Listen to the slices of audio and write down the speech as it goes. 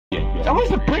That was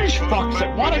the British fucks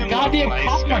that want a goddamn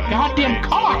cock, my goddamn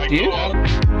cock, dude.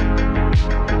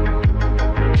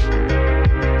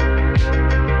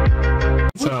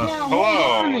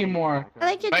 Hello. Anymore. I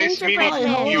like your Nice gingerbread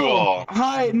meeting man. you all.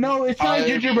 Hi, no, it's not a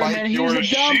gingerbread man. He was a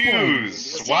dumpling.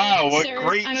 Shoes. Wow, what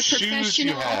great shoes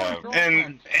you have.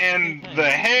 And the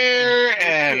hair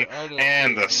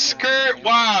and the skirt.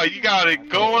 Wow, you got it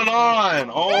going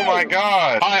on. Oh my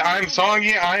god. Hi, I'm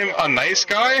Songy. I'm a nice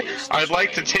guy. I'd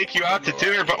like to take you out to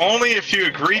dinner, but only if you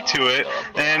agree to it.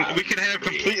 And we can have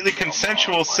completely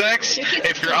consensual sex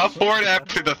if you're up for it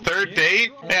after the third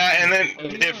date. And then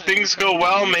if things go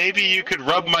well, maybe you could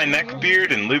rub my neck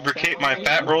beard and lubricate my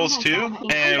fat rolls too,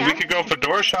 and we could go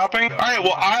fedora shopping. Alright,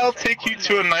 well, I'll take you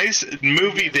to a nice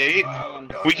movie date.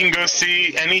 We can go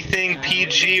see anything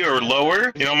PG or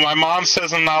lower. You know, my mom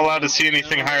says I'm not allowed to see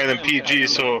anything higher than PG,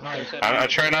 so I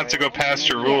try not to go past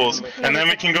your rules. And then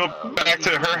we can go back to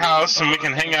her house and we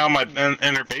can hang out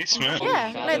in her basement.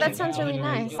 Yeah, no, that sounds really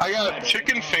nice. I got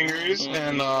chicken fingers,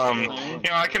 and you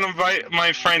know, I can invite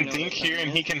my friend Dink here,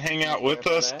 and he can hang out with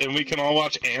us, and we can all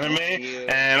watch anime.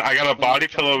 And I got a body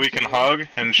pillow we can hug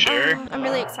and share. I'm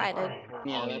really excited.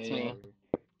 Yeah, that's me.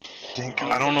 Dink,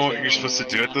 I don't know what you're supposed to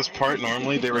do at this part.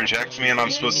 Normally they reject me and I'm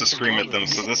supposed to scream at them,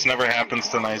 so this never happens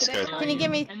to nice guys. Can you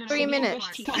give me 3 minutes?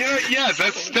 Yeah,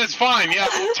 that's fine. Yeah,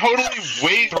 totally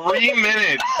wait 3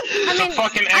 minutes to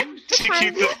fucking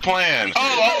execute this plan.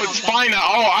 Oh, it's fine now.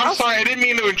 Oh, I'm sorry, I didn't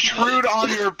mean to intrude on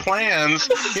your plans.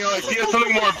 You know, if you have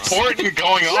something more important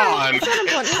going on,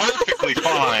 it's perfectly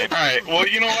fine. Alright, well,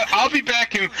 you know what? I'll be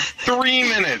back in 3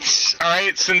 minutes,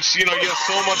 alright? Since, you know, you have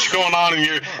so much going on in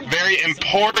your very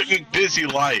important busy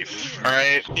life,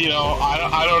 alright? You know,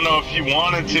 I don't know if you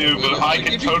wanted to, but I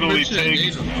could totally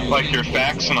take, like, your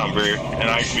fax number,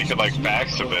 and we could, like,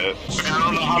 fax a bit. I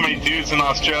don't know how many dudes in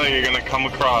Australia you're gonna come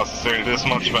across that are this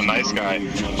much of a nice guy,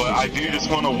 but I do just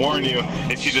want to warn you,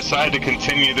 if you decide to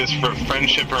continue this for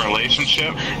friendship or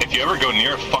relationship, if you ever go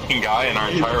near a fucking guy in our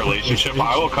entire relationship,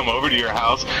 I will come over to your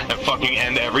house and fucking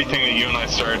end everything that you and I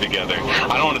started together.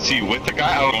 I don't want to see you with the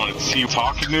guy, I don't want to see you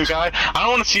talking to a guy, I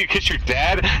don't want to see you kiss your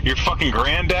dad, your fucking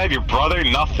granddad, your brother,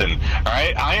 nothing.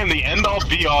 Alright? I am the end-all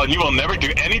be-all, and you will never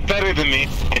do any better than me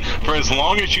for as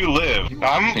long as you live.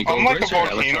 I'm like a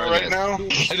volcano right now.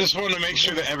 I just want to make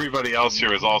sure that everybody else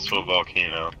here is also a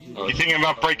volcano. You thinking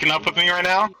about breaking up with me right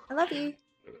now? I love you.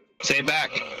 Say it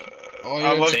back.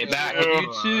 I love Say it back.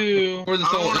 You too. Where this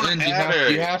all ends, you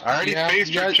have to. I already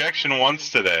faced rejection once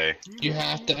today. You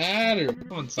have to add her.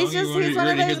 It's just he's one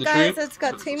of those guys that's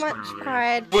got too much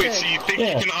pride. Wait, so you think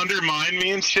you can undermine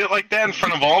me and shit like that in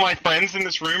front of all my friends in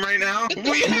this room right now?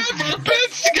 We have our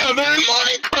beds together in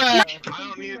Minecraft! I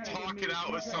don't need to talk it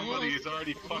out with somebody who's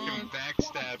already fucking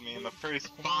backstabbed me in the first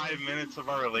 5 minutes of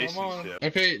our relationship.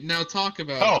 Okay, now talk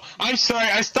about Oh, I'm sorry,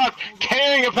 I stopped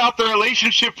caring about the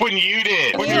relationship when you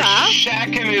did. When you're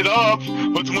shacking it up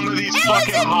with one of these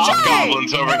fucking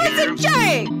hobgoblins over here.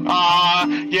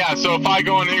 Yeah, so if I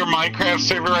go into your Minecraft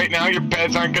server right now, your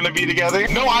beds aren't gonna be together?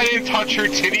 No, I didn't touch her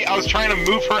titty. I was trying to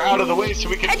move her out of the way so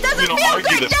we could, you know,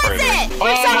 argue this further.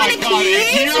 Oh my god,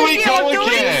 here we go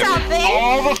again!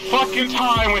 All the fucking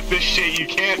time with this shit, you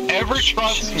can't ever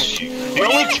trust me. The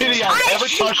only titty I've ever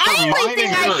touched are mine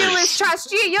and I do hers. is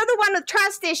trust you. You're the one with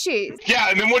trust issues. Yeah,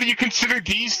 and then what do you consider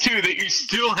these two that you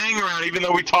still hang around even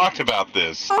though we talked about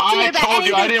this? Talk to me I about told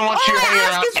you I didn't want you to hang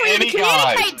around any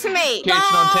guys. Communicate to me.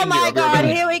 Oh my god,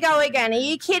 here we go again. Are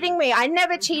you kidding me? I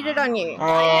never cheated on you.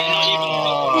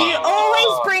 You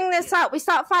always bring this up. We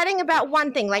start fighting about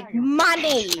one thing, like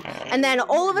money, and then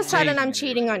all of a sudden I'm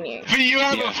cheating on you. But you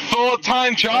have a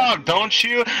full-time job, don't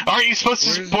you? Aren't you supposed to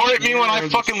support me when I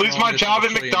fucking lose my job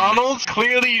at McDonald's?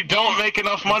 Clearly you don't make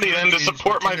enough money then to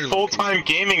support my full-time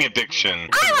gaming addiction.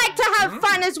 I like to have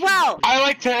fun as well. I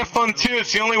like to have fun too.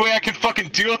 It's the only way I can fucking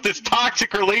deal with this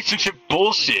toxic relationship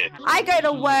bullshit. I go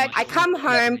to work, I come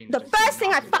home, the first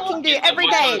thing I fucking do every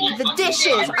day, the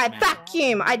dishes, I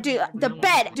vacuum, I do the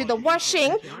bed, do the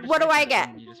washing. What do I get?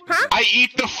 Huh? I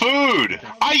eat the food.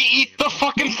 I eat the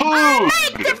fucking food.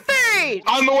 I make the food.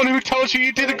 I'm the one who tells you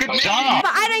you did a good job.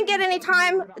 But I don't get any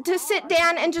time to sit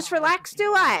down and just relax,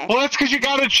 do I? Well, that's because you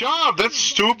got a job. That's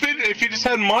stupid. If you just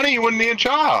had money, you wouldn't need a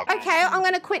job. Okay, I'm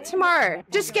gonna quit tomorrow.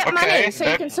 Just get money so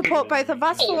you can support both of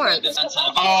us for once.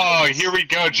 Oh, here we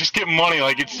go. Just get money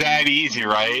like it's that easy,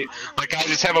 right? Like I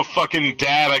just have a fucking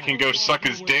dad I can go suck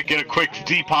his dick, get a quick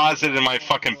deposit in my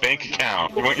fucking bank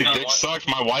account. You want your dick sucked?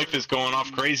 My wife is going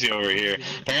off crazy over here.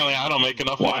 Apparently I don't make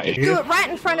enough money. Do it right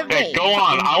in front of me. Hey, go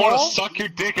on. I want to suck your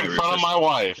dick in front of my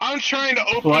wife. I'm trying to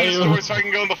open this door so I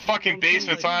can go in the fucking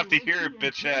basement so I don't have to hear her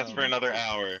bitch ass for another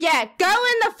hour. Yeah, go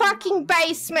in the fucking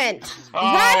basement. Oh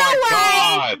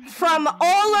Run away from from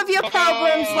all of your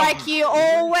problems like you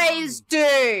always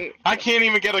do. I can't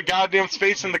even get a goddamn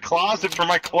space in the closet for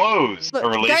my clothes. Look, a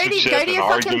relationship, go to your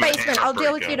fucking argument, basement. I'll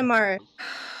deal with you tomorrow.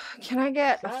 Can I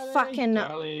get a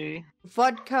fucking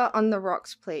vodka on the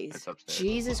rocks, please?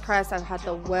 Jesus Christ, I've had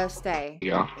the worst day.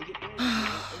 Yeah.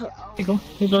 Here you go.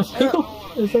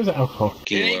 There's alcohol.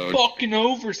 It ain't fucking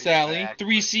over, Sally.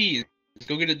 3 C's.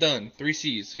 Go get it done. 3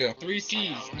 C's. Go. 3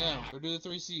 C's. Now. Go do the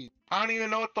 3 C's. I don't even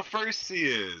know what the first C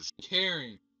is.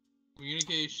 Caring.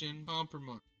 Communication.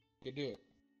 Compromise. Go do it.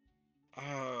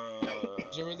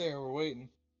 It's over there. We're waiting.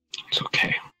 It's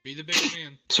okay. Be the big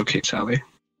man. It's okay, Sally.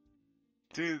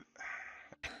 Dude.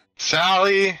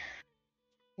 Sally.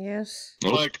 Yes.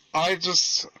 Like, I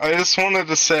just wanted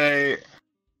to say,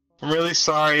 I'm really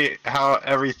sorry how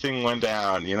everything went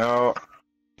down, you know?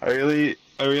 I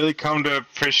really come to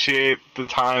appreciate the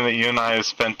time that you and I have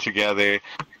spent together.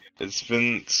 It's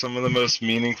been some of the most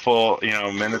meaningful, you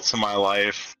know, minutes of my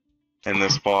life in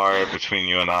this bar between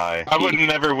you and I. I would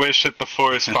never wish that the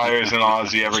forest fires in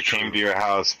Aussie ever came to your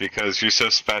house because you're so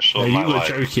special in my life.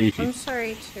 Joking. I'm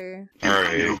sorry too.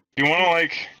 Alright. You wanna,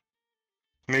 like,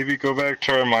 maybe go back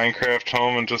to our Minecraft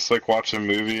home and just, like, watch a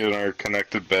movie in our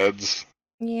connected beds?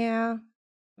 Yeah,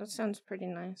 that sounds pretty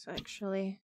nice,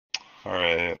 actually.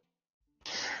 Alright.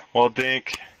 Well,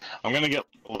 Dink, I'm gonna get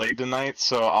late tonight,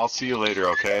 so I'll see you later,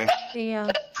 okay?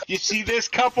 Yeah. You see this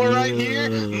couple right here?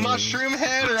 Mushroom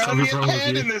head or onion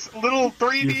head and this little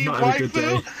 3D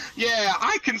waifu? Yeah,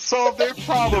 I can solve their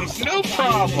problems, no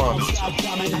problem!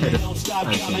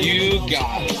 You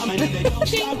got it.